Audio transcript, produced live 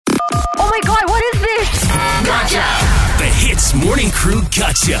my God, what is this? Gotcha! The HITZ Morning Crew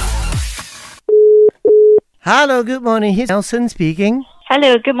Gotcha. Hello, good morning. Here's Nelson speaking.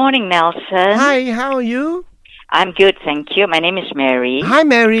 Hello, good morning, Nelson. Hi, how are you? I'm good, thank you. My name is Mary. Hi,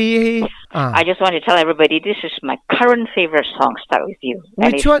 Mary. I just want to tell everybody this is my current favorite song, Stuck With You.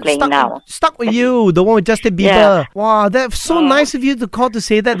 And Which it's one? playing now. Stuck With You, the one with Justin Bieber. Yeah. Wow, that's so nice of you to call to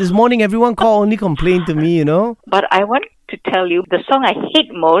say that. This morning, everyone called, only complained to me, you know. But I want to tell you, the song I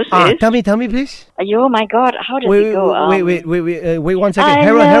hate most is... Tell me, please. Oh my God, how does it go? Wait 1 second. I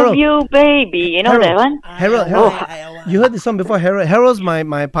Harold, love Harold. you, baby. You know that one? Harold. You heard the song before, Harold. Harold's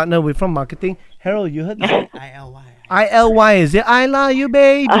my partner. We're from marketing. Harold, you heard the song? ILY, is it? I love you,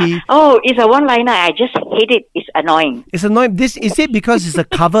 baby. It's a one-liner. I just hate it. It's annoying. It's annoying. Is it because it's a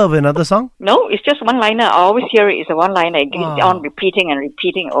cover of another song? No, it's just one-liner. I always hear it. It's a one-liner. It goes on repeating and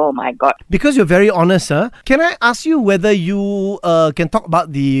repeating. Oh my God. Because you're very honest, sir. Can I ask you whether you can talk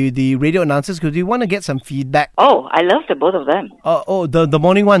about the radio announcers? Because we want to get some feedback. Oh, I love the both of them. The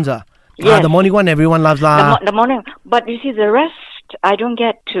morning ones, Yes. The morning one everyone loves lah. The morning, but you see the rest, I don't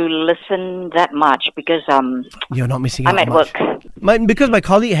get to listen that much because You're not missing I'm out at much. work. Because my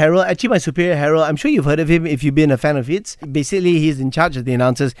colleague Harold, actually my superior Harold, I'm sure you've heard of him if you've been a fan of HITZ. Basically, he's in charge of the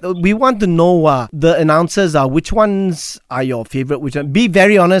announcers. We want to know the announcers which ones are your favorite. Which one? Be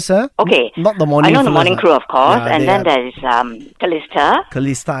very honest, sir. Okay. Not the morning. I know the morning crew, of course, Yeah, and then there is Callista.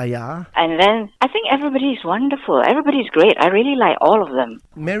 Callista, yeah. And then I think everybody is wonderful. Everybody is great. I really like all of them.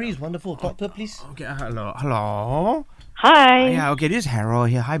 Mary is wonderful. Talk to her, please. Okay, hello. Hi. Yeah, okay, this is Harold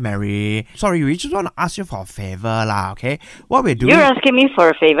here. Hi, Mary. Sorry, we just want to ask you for a favor, lah, okay? What we're doing... You're asking me for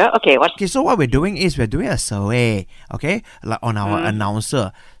a favor? Okay, what? Okay, so what we're doing is we're doing a survey, okay? Like on our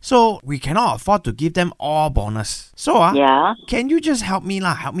announcer. So, we cannot afford to give them all bonus. So, Yeah. can you just help me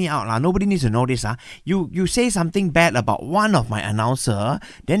out, lah? Nobody needs to know this, You say something bad about one of my announcer,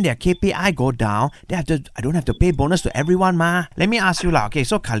 then their KPI go down, I don't have to pay bonus to everyone, ma. Let me ask you, lah. Okay,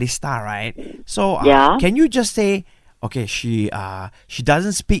 so Callista, right? So, Yeah. Can you just say... Okay, she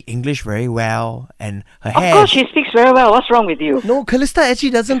doesn't speak English very well, and her hair... Of course, she speaks very well. What's wrong with you? No, Callista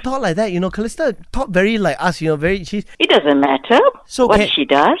actually doesn't talk like that. You know, Callista talk very like us. You know, very. She's. It doesn't matter what she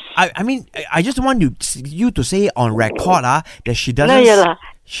does. I mean, I just want you to say it on record, that she doesn't... No, yeah.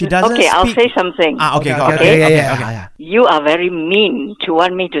 She doesn't Okay, I'll speak... say something. Okay, Okay. okay. You are very mean to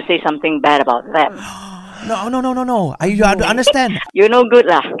want me to say something bad about them. No. You understand? You're no good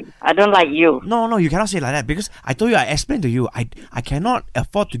lah. I don't like you. No, you cannot say like that because I told you, I explained to you, I cannot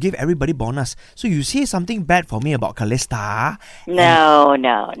afford to give everybody bonus. So you say something bad for me about Callista. No.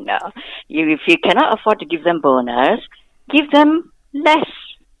 If you cannot afford to give them bonus, give them less.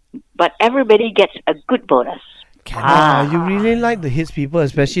 But everybody gets a good bonus. You really like the HITZ people,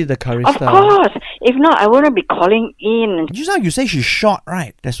 especially the Callista. Of course. If not, I wouldn't be calling in. Just now you say she's short,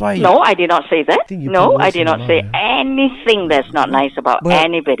 right? That's why... No, I did not say that. No, I did not say it. anything that's not nice about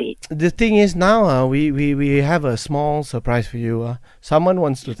anybody. The thing is now, we have a small surprise for you. Someone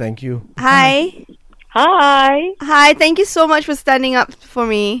wants to thank you. Hi. Hi. Thank you so much for standing up for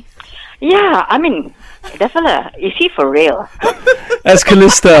me. Yeah, I mean, that fella, is he for real? That's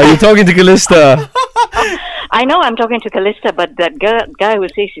Callista. You're talking to Callista. I know I'm talking to Callista, but that guy who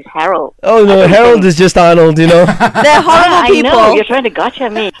says he's Harold. Oh no, Harold is just Arnold, you know. They're horrible people. I know, you're trying to gotcha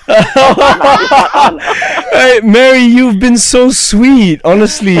me. Hey, Mary, you've been so sweet,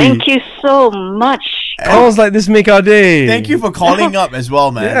 honestly. Thank you so much. I was like, this make our day. Thank you for calling up as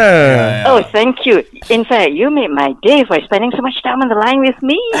well, man. Yeah. Oh, thank you. In fact, you made my day by spending so much time on the line with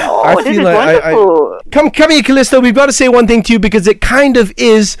me. Oh, this is wonderful. Come here, Callista. We've got to say one thing to you because it kind of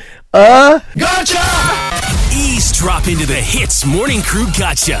is a... Gotcha! Eavesdrop into the HITZ Morning Crew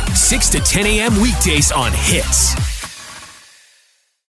Gotcha. 6 to 10 a.m. weekdays on HITZ.